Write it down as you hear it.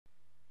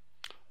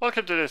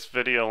Welcome to this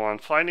video on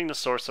finding the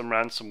source of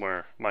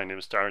ransomware. My name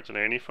is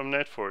Darren from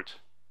Netford.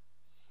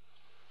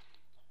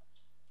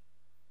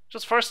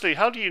 Just firstly,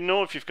 how do you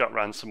know if you've got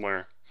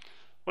ransomware?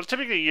 Well,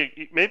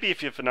 typically, maybe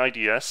if you have an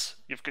IDS,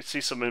 you can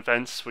see some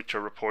events which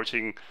are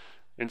reporting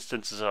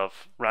instances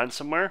of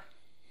ransomware.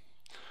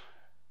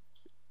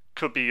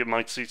 Could be you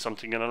might see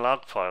something in a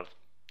log file.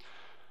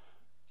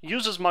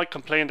 Users might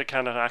complain they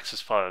cannot access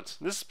files.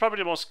 This is probably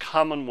the most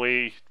common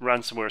way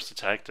ransomware is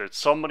detected.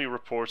 Somebody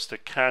reports they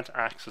can't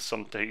access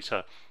some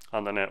data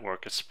on the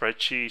network, a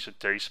spreadsheet, a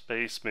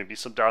database, maybe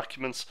some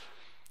documents,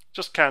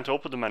 just can't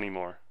open them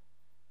anymore.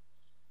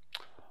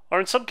 Or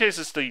in some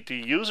cases, the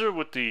user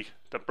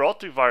that brought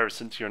the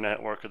virus into your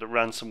network or the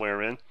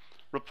ransomware in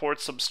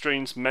reports some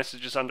strange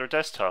messages on their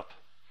desktop.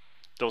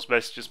 Those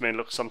messages may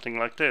look something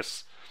like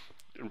this,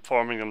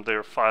 informing them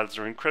their files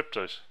are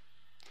encrypted.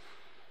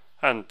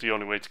 And the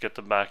only way to get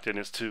them back then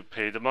is to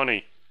pay the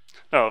money.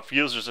 Now, if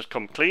users have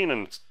come clean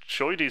and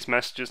show you these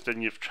messages,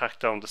 then you've tracked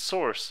down the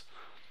source.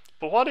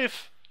 But what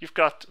if you've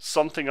got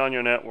something on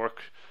your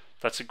network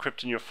that's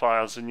encrypting your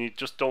files and you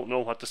just don't know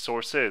what the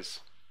source is?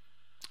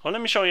 Well,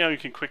 let me show you how you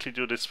can quickly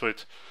do this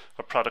with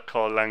a product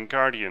called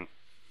laaaaaaa.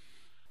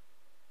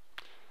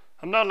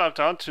 I'm now logged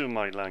on to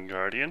my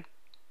laaaaaaa.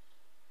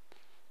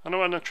 And I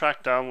want to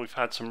track down, we've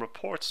had some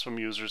reports from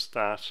users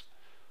that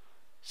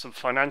some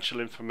financial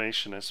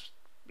information is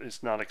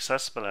not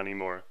accessible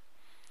anymore.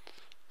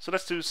 So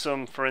let's do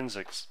some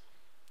forensics.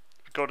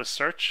 We go to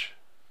search,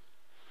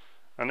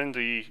 and in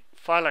the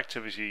file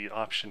activity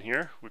option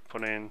here, we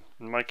put in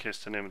my case,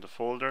 the name of the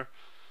folder,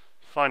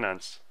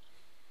 finance.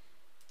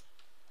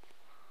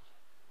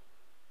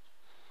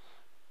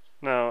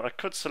 Now I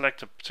could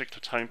select a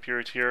particular time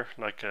period here,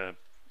 like I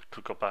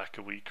could go back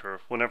a week or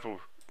whenever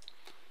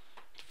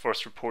the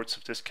first reports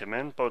of this came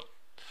in, but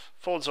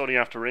phone's only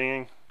after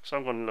ringing, so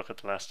I'm going to look at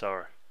the last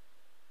hour.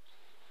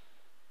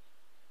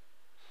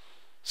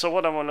 So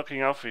what am I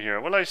looking out for here?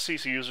 Well, I see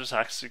the users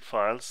accessing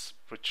files,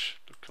 which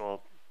are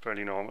called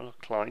fairly normal,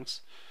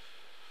 clients.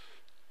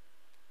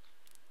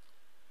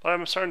 But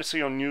I'm starting to see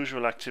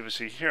unusual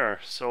activity here.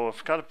 So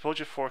I've got a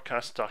budget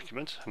forecast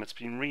document, and it's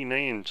been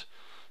renamed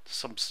to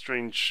some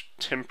strange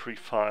temporary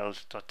file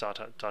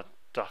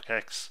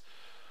 .docx,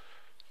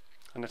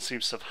 and it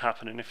seems to have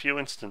happened in a few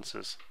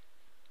instances.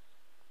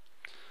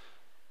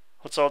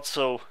 What's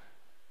also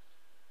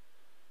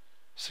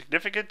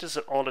significant is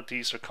that all of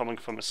these are coming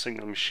from a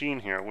single machine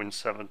here,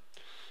 Win7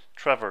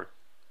 Trevor.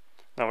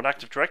 Now with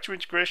Active Directory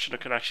integration, I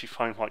can actually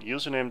find what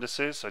username this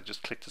is. I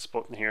just click this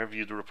button here,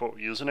 view the report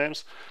with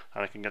usernames,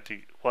 and I can get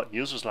what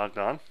users logged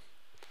on.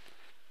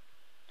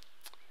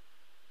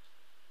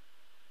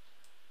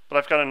 But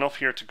I've got enough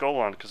here to go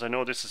on because I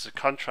know this is a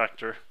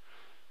contractor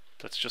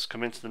that's just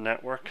come into the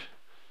network.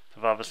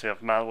 They've obviously have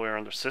malware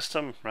on their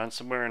system,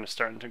 ransomware, and is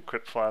starting to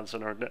encrypt files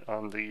on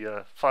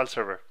the file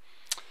server.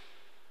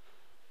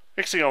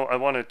 Next thing I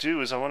want to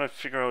do is I want to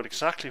figure out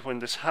exactly when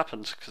this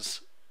happened,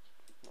 because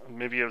I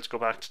may be able to go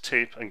back to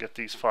tape and get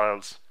these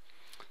files.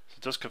 So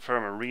it does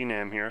confirm a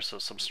rename here, so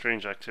some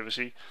strange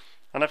activity.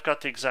 And I've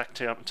got the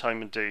exact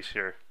time and date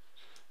here.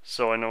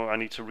 So I know I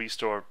need to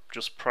restore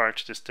just prior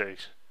to this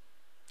date.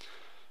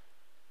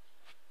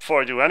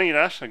 Before I do any of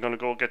that, I'm going to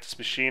go get this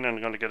machine and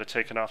I'm going to get it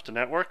taken off the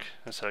network.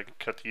 So I can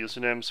cut the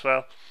username as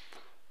well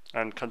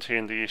and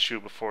contain the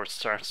issue before it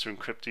starts to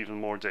encrypt even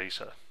more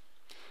data.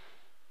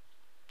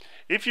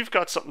 If you've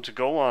got something to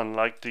go on,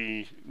 like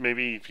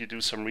maybe if you do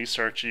some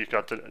research, you've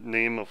got the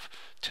name of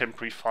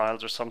temporary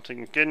files or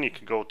something, again you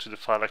can go to the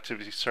file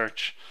activity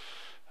search.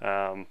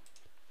 That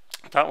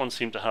one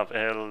seemed to have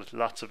L,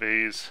 lots of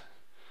A's.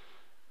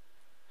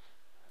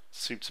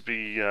 Seems to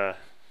be the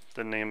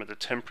name of the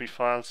temporary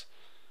files.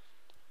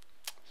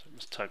 So I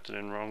just typed it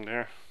in wrong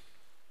there.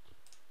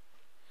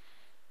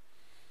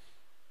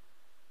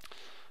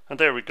 And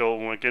there we go.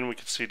 And again we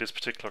can see this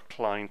particular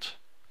client.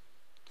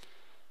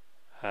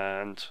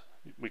 And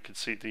we can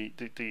see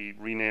the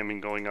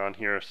renaming going on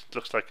here. It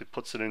looks like it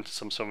puts it into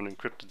some sort of an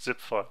encrypted zip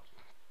file.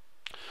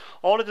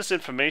 All of this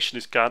information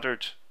is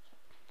gathered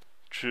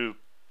through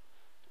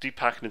deep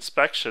packet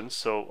inspection.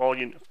 So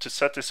to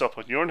set this up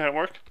on your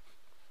network,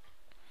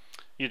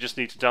 you just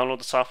need to download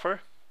the software,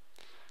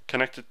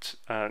 connect it,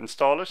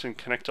 install it, and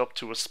connect up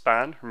to a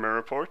span or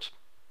mirror port.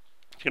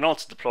 You can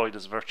also deploy it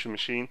as a virtual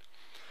machine.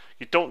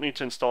 You don't need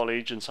to install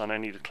agents on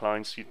any of the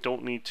clients. You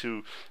don't need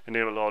to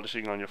enable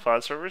auditing on your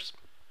file servers.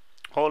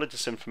 All of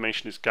this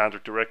information is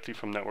gathered directly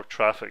from network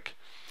traffic.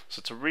 So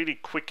it's a really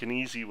quick and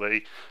easy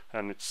way,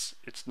 and it's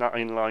not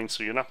inline,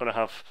 so you're not going to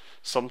have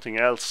something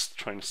else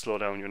trying to slow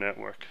down your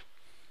network.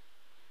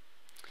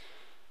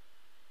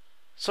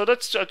 So I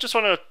just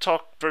want to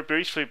talk very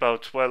briefly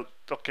about, well,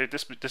 okay,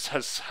 this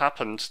has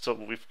happened, so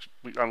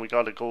we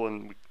got to go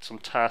and some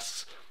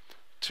tasks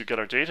to get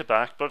our data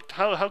back. But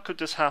how could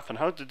this happen?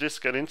 How did this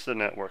get into the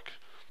network?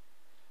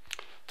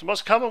 The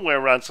most common way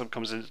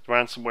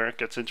ransomware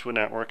gets into a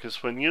network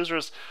is when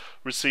users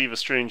receive a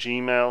strange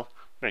email.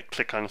 They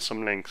click on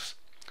some links.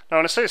 Now,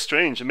 when I say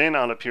strange, it may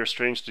not appear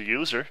strange to the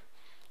user.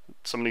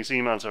 Some of these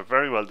emails are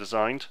very well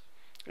designed,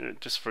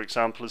 This, for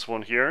example, is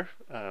one here.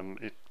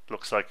 It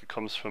looks like it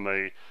comes from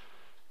the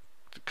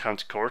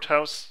county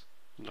courthouse.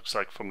 It looks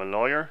like from a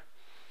lawyer,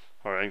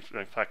 or in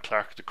fact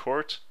clerk of the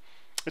court.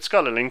 It's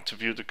got a link to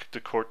view the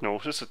court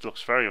notice. It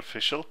looks very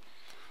official,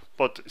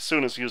 but as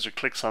soon as the user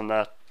clicks on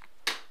that,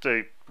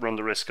 they run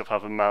the risk of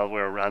having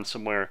malware or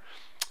ransomware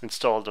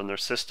installed on their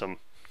system.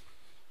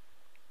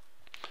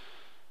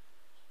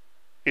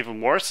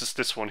 Even worse is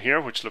this one here,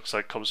 which looks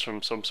like comes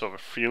from some sort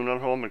of funeral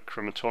home and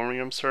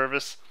crematorium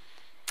service.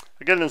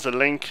 Again, there's a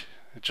link.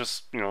 It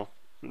just,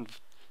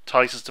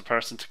 entices the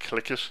person to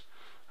click it,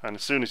 and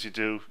as soon as you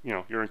do,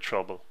 you're in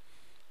trouble.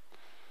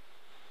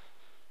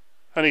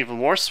 An even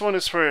worse one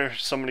is where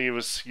somebody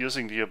was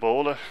using the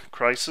Ebola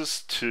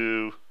crisis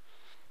to,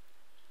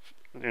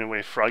 in a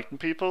way, frighten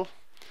people.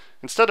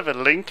 Instead of a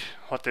link,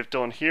 what they've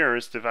done here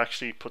is they've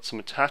actually put some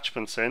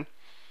attachments in.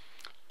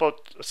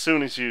 But as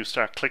soon as you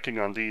start clicking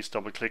on these,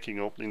 double-clicking,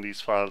 opening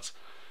these files,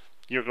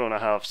 you're going to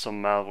have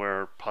some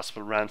malware,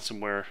 possible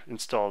ransomware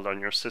installed on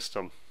your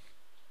system.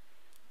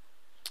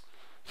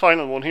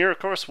 Final one here, of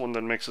course, one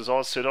that makes us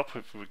all sit up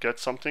if we get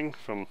something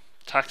from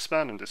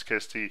Taxman, in this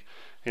case the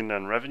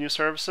Inland Revenue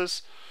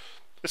Services.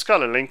 It's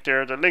got a link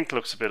there. The link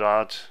looks a bit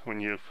odd when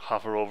you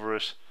hover over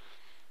it,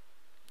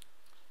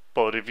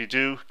 but if you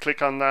do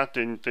click on that,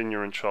 then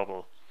you're in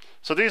trouble.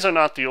 So these are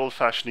not the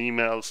old-fashioned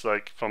emails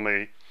like from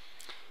a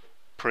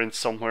print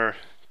somewhere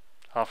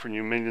offering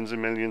you millions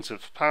and millions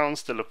of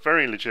pounds. They look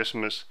very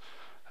legitimate.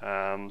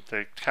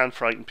 They can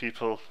frighten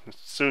people. As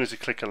soon as you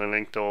click on a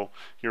link, though,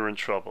 you're in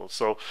trouble.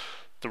 So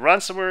the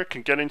ransomware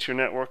can get into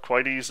your network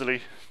quite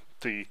easily.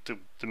 The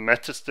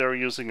methods they're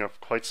using are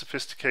quite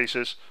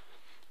sophisticated.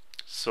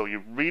 So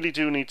you really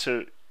do need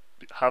to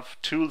have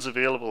tools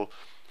available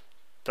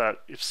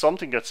that if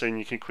something gets in,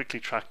 you can quickly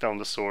track down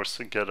the source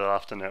and get it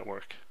off the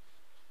network.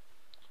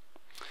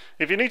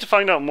 If you need to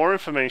find out more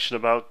information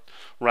about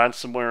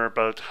ransomware,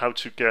 about how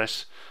to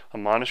get a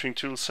monitoring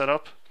tool set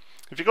up,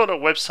 if you go to our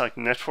website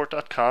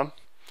netfort.com,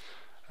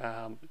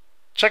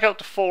 check out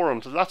the forum.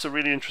 There's lots of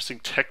really interesting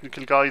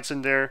technical guides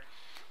in there,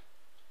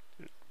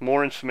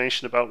 more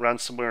information about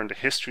ransomware and the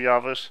history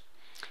of it.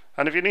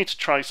 And if you need to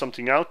try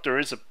something out, there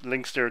is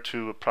links there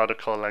to a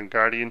product called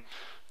LandGuardian.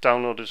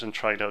 Download it and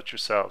try it out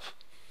yourself.